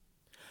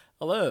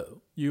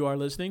Hello, you are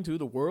listening to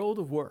The World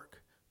of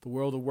Work. The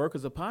World of Work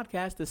is a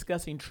podcast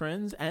discussing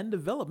trends and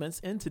developments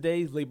in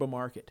today's labor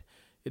market.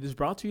 It is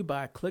brought to you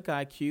by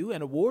ClickIQ,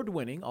 an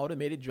award-winning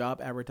automated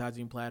job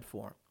advertising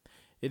platform.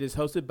 It is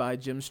hosted by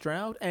Jim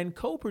Stroud and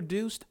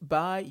co-produced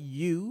by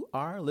you,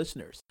 our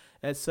listeners.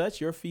 As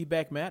such, your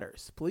feedback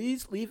matters.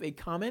 Please leave a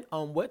comment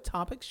on what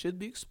topics should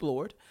be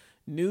explored,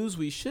 news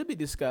we should be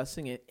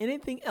discussing, and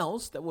anything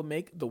else that will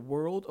make The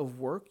World of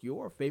Work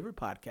your favorite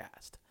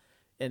podcast.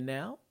 And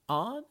now,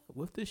 on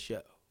with the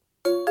show.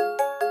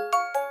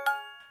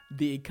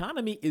 The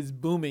economy is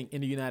booming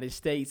in the United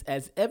States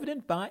as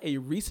evident by a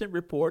recent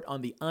report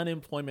on the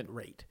unemployment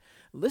rate.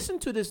 Listen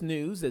to this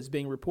news that's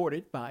being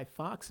reported by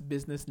Fox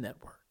Business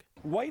Network.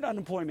 White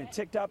unemployment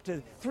ticked up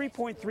to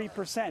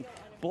 3.3%.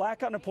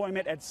 Black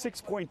unemployment at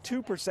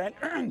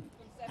 6.2%.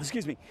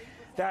 Excuse me.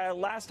 The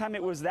last time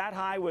it was that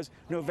high was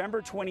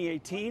November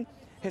 2018.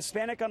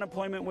 Hispanic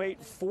unemployment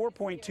rate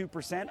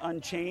 4.2%,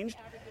 unchanged.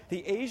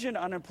 The Asian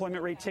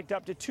unemployment rate ticked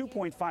up to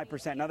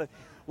 2.5%. Now, the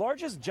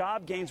largest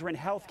job gains were in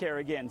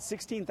healthcare again,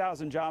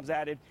 16,000 jobs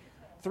added,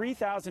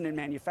 3,000 in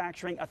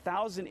manufacturing,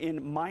 1,000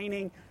 in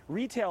mining.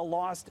 Retail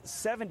lost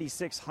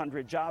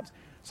 7,600 jobs.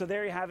 So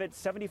there you have it,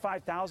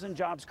 75,000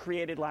 jobs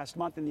created last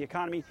month in the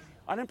economy.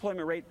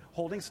 Unemployment rate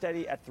holding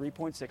steady at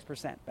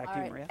 3.6%. Back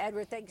to you, Maria.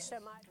 Edward, thanks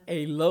so much.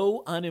 A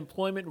low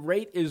unemployment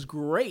rate is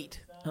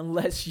great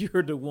unless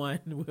you're the one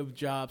with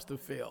jobs to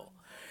fill.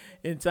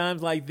 In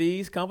times like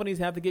these, companies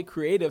have to get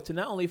creative to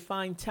not only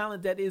find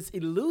talent that is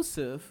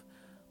elusive,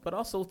 but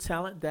also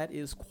talent that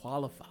is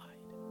qualified.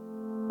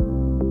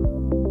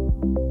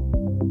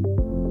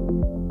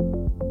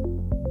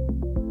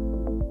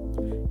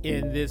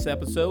 In this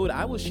episode,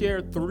 I will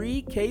share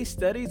 3 case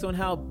studies on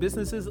how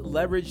businesses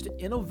leveraged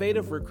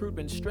innovative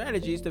recruitment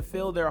strategies to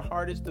fill their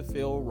hardest to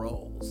fill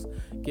roles.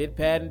 Get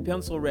pad and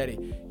pencil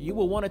ready. You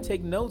will want to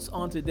take notes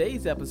on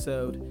today's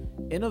episode,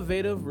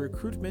 Innovative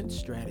Recruitment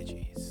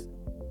Strategies.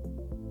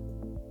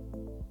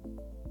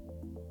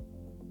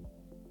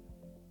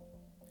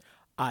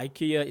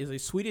 IKEA is a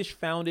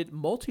Swedish-founded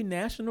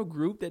multinational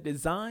group that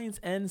designs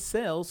and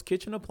sells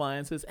kitchen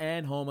appliances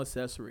and home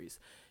accessories.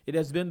 It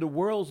has been the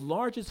world's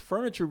largest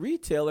furniture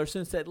retailer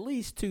since at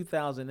least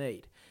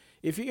 2008.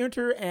 If you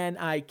enter an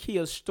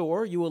IKEA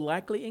store, you will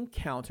likely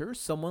encounter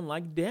someone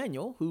like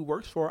Daniel, who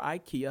works for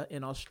IKEA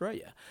in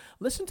Australia.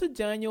 Listen to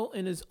Daniel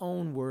in his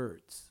own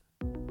words.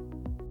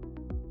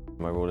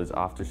 My role is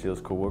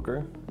after-sales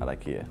co-worker at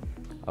IKEA.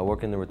 I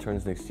work in the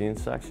returns and exchange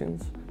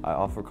sections. I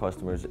offer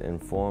customers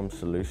informed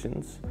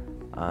solutions,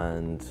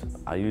 and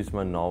I use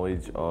my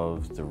knowledge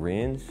of the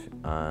range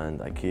and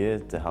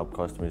IKEA to help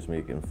customers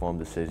make informed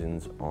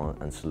decisions on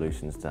and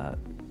solutions that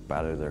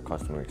better their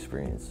customer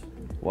experience.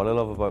 What I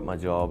love about my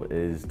job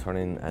is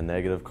turning a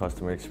negative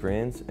customer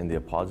experience into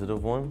a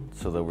positive one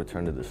so they'll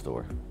return to the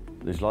store.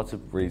 There's lots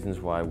of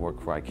reasons why I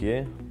work for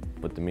IKEA,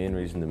 but the main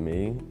reason to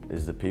me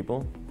is the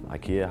people.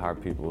 IKEA hire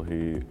people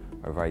who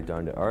are very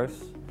down to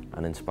earth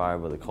and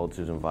inspired by the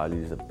cultures and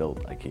values that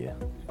built IKEA.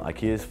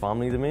 IKEA is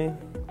family to me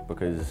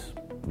because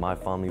my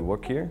family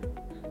work here.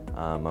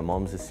 My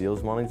mom's the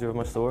sales manager of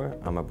my store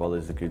and my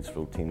brother's the goods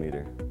flow team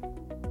leader.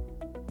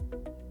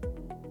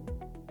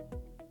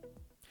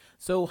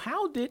 So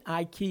how did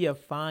IKEA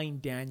find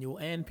Daniel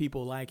and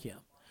people like him?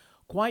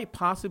 Quite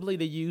possibly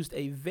they used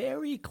a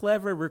very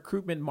clever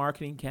recruitment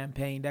marketing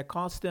campaign that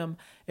cost them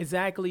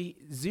exactly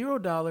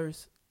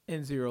 $0.00.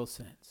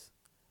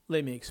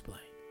 Let me explain.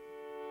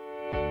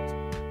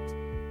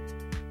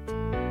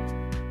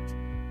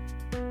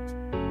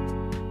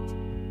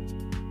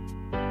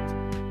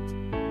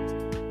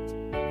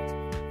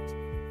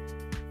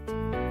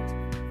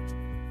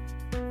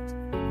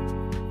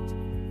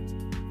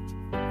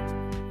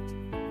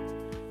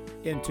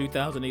 In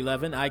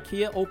 2011,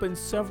 IKEA opened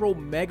several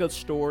mega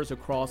stores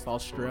across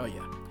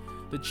Australia.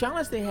 The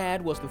challenge they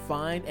had was to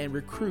find and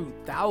recruit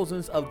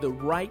thousands of the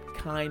right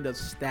kind of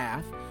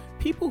staff,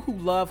 people who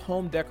love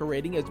home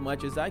decorating as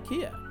much as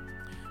IKEA.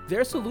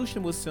 Their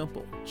solution was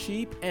simple,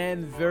 cheap,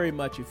 and very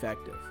much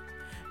effective.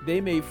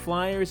 They made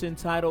flyers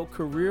entitled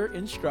Career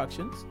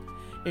Instructions,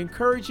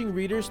 encouraging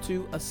readers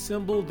to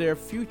assemble their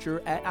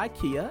future at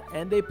IKEA,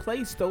 and they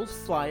placed those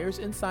flyers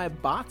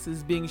inside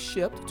boxes being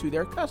shipped to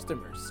their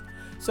customers.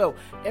 So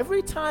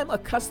every time a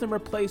customer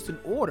placed an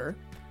order,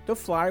 the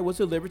flyer was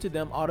delivered to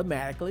them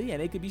automatically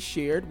and it could be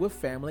shared with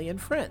family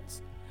and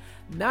friends.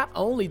 Not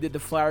only did the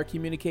flyer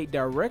communicate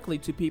directly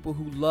to people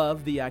who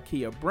love the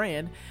IKEA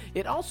brand,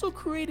 it also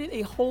created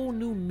a whole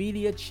new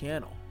media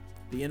channel.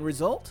 The end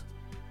result?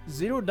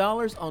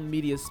 $0 on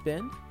media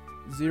spend,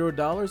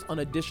 $0 on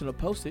additional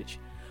postage,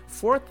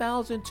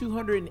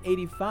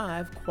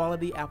 4,285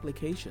 quality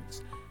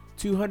applications,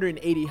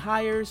 280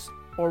 hires,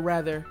 or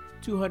rather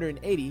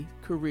 280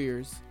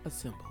 careers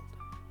assembled.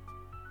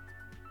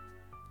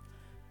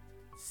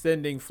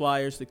 Sending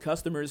flyers to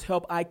customers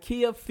helped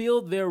IKEA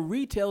fill their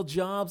retail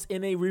jobs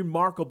in a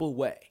remarkable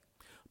way.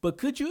 But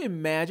could you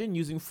imagine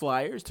using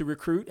flyers to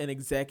recruit an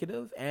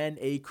executive and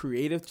a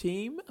creative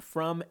team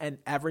from an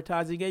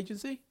advertising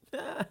agency?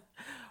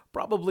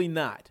 Probably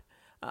not.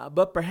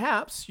 But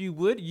perhaps you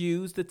would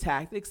use the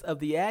tactics of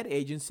the ad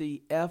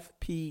agency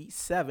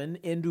FP7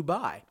 in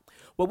Dubai.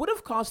 What would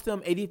have cost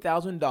them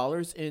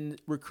 $80,000 in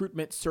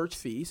recruitment search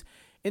fees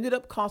ended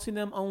up costing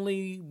them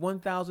only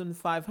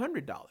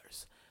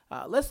 $1,500.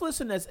 Let's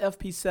listen as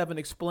FP7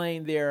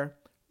 explain their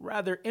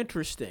rather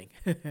interesting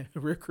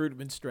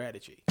recruitment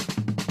strategy.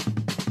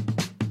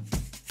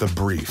 The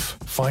Brief.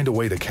 Find a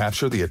way to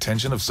capture the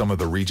attention of some of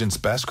the region's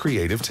best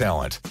creative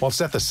talent,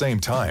 whilst at the same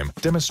time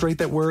demonstrate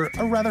that we're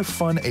a rather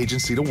fun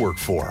agency to work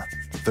for.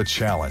 The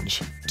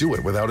Challenge. Do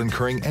it without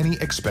incurring any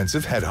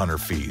expensive headhunter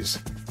fees.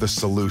 The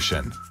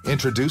Solution.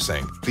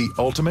 Introducing the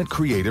ultimate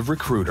creative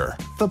recruiter,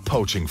 the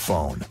Poaching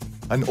Phone.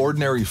 An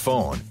ordinary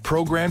phone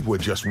programmed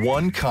with just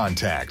one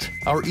contact,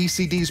 our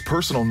ECD's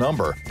personal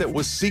number that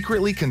was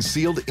secretly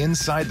concealed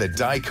inside the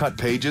die-cut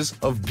pages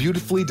of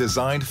beautifully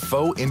designed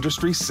faux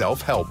industry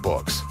self-help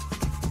books.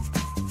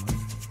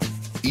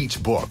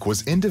 Each book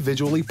was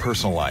individually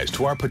personalized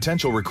to our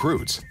potential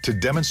recruits to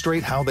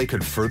demonstrate how they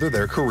could further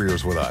their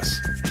careers with us.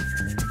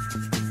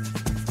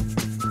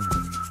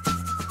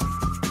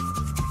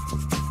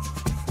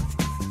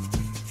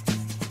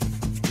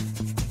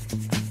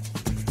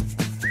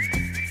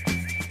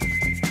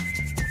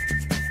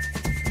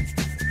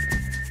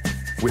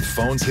 With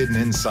phones hidden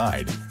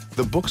inside,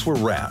 the books were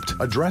wrapped,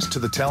 addressed to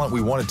the talent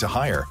we wanted to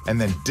hire,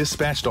 and then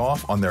dispatched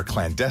off on their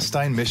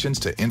clandestine missions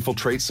to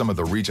infiltrate some of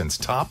the region's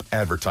top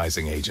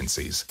advertising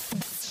agencies.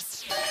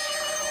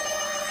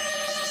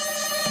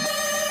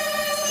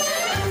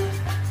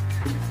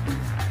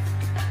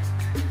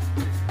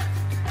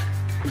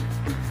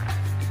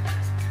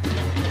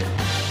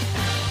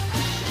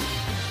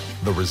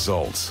 The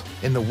results.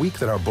 In the week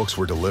that our books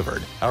were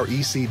delivered, our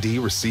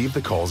ECD received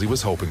the calls he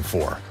was hoping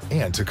for.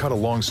 And to cut a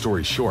long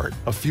story short,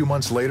 a few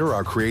months later,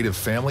 our creative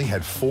family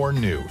had 4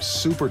 new,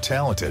 super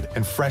talented,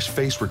 and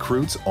fresh-faced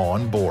recruits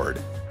on board.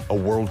 A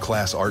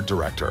world-class art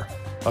director,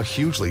 a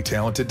hugely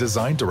talented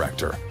design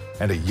director,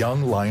 and a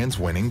young Lions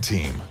winning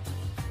team.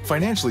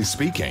 Financially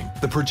speaking,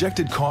 the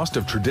projected cost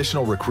of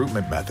traditional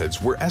recruitment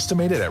methods were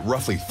estimated at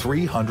roughly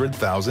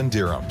 300,000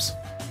 dirhams.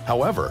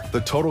 However,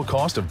 the total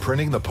cost of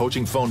printing the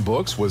Poaching Phone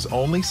books was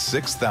only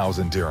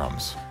 6,000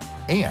 dirhams.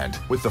 And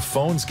with the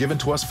phones given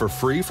to us for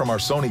free from our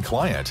Sony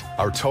client,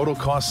 our total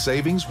cost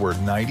savings were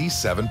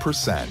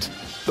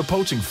 97%. The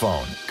Poaching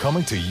Phone,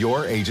 coming to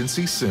your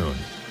agency soon.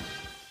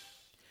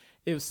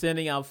 If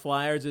sending out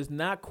flyers is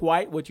not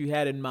quite what you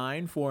had in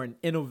mind for an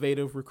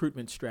innovative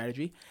recruitment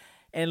strategy,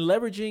 and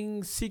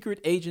leveraging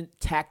secret agent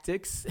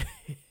tactics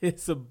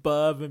is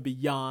above and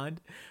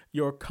beyond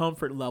your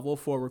comfort level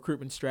for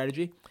recruitment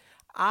strategy,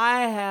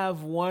 I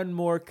have one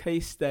more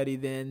case study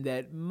then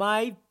that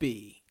might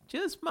be,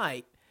 just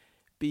might,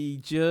 be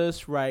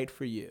just right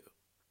for you.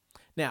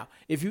 Now,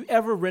 if you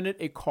ever rented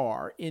a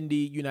car in the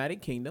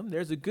United Kingdom,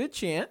 there's a good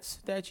chance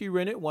that you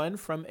rented one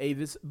from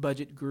Avis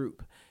Budget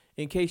Group.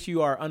 In case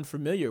you are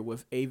unfamiliar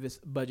with Avis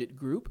Budget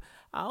Group,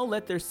 I'll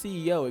let their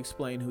CEO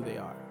explain who they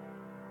are.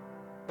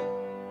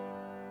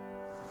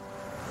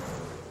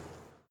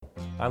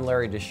 I'm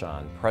Larry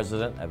Deshawn,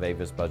 President of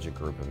Avis Budget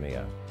Group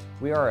EMEA.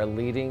 We are a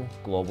leading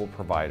global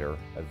provider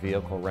of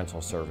vehicle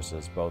rental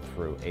services both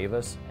through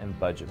Avis and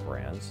Budget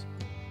brands,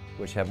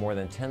 which have more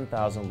than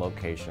 10,000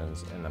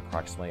 locations in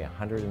approximately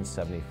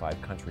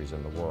 175 countries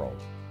in the world,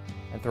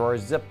 and through our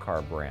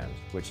Zipcar brand,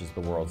 which is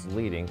the world's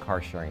leading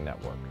car-sharing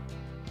network.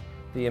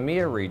 The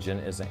EMEA region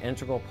is an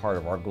integral part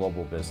of our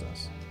global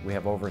business. We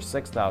have over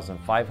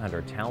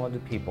 6,500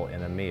 talented people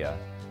in EMEA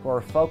who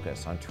are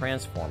focused on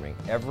transforming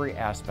every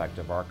aspect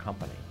of our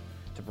company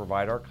to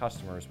provide our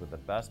customers with the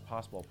best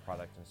possible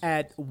product and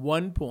service. At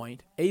one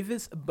point,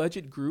 Avis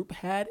Budget Group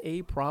had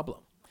a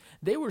problem.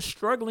 They were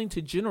struggling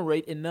to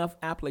generate enough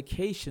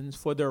applications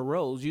for their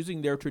roles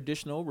using their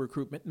traditional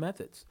recruitment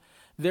methods.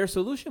 Their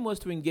solution was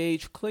to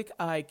engage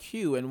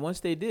ClickIQ, and once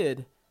they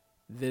did,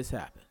 this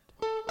happened.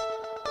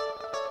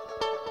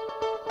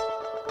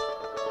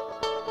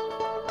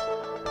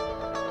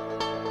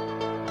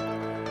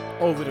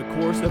 Over the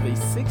course of a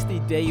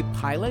 60-day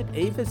pilot,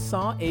 Avis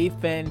saw a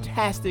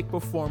fantastic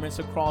performance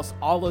across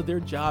all of their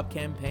job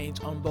campaigns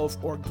on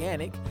both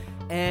organic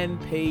and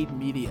paid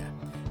media.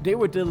 They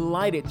were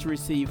delighted to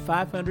receive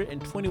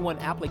 521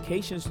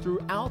 applications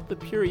throughout the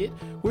period,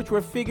 which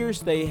were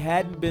figures they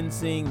hadn't been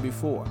seeing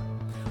before.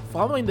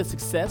 Following the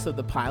success of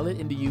the pilot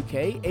in the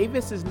UK,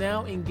 Avis is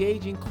now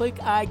engaging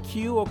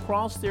ClickIQ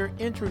across their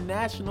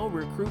international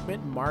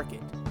recruitment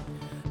market.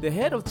 The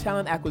head of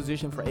talent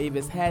acquisition for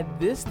Avis had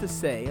this to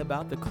say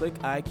about the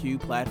ClickIQ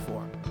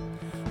platform.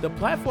 The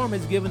platform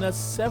has given us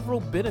several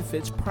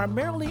benefits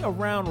primarily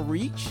around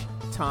reach,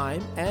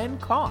 time,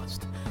 and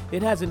cost.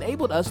 It has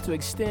enabled us to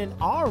extend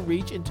our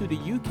reach into the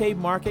UK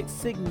market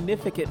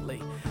significantly,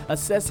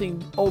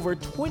 accessing over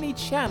 20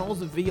 channels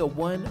via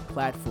one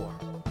platform.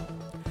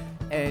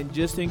 And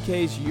just in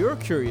case you're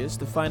curious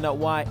to find out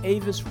why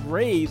Avis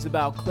raves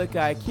about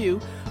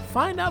ClickIQ,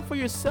 find out for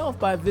yourself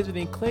by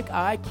visiting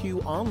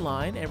ClickIQ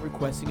online and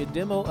requesting a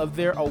demo of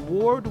their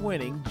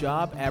award-winning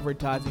job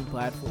advertising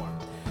platform.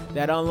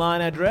 That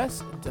online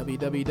address,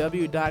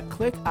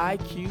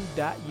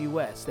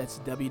 www.clickiq.us. That's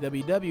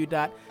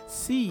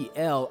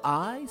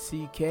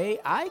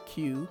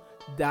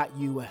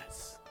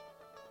www.clickiq.us.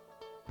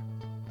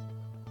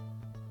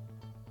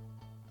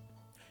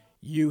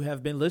 You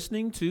have been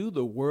listening to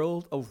The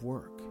World of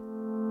Work.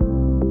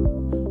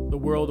 The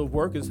World of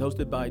Work is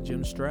hosted by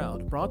Jim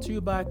Stroud, brought to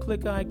you by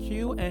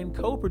ClickIQ, and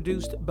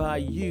co-produced by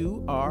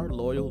you, our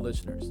loyal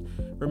listeners.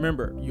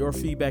 Remember, your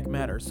feedback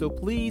matters, so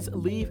please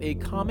leave a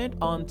comment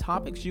on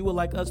topics you would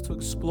like us to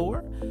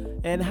explore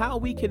and how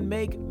we can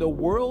make The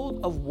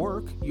World of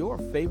Work your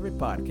favorite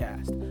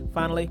podcast.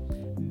 Finally,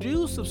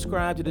 do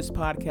subscribe to this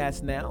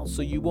podcast now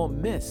so you won't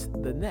miss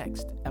the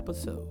next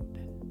episode.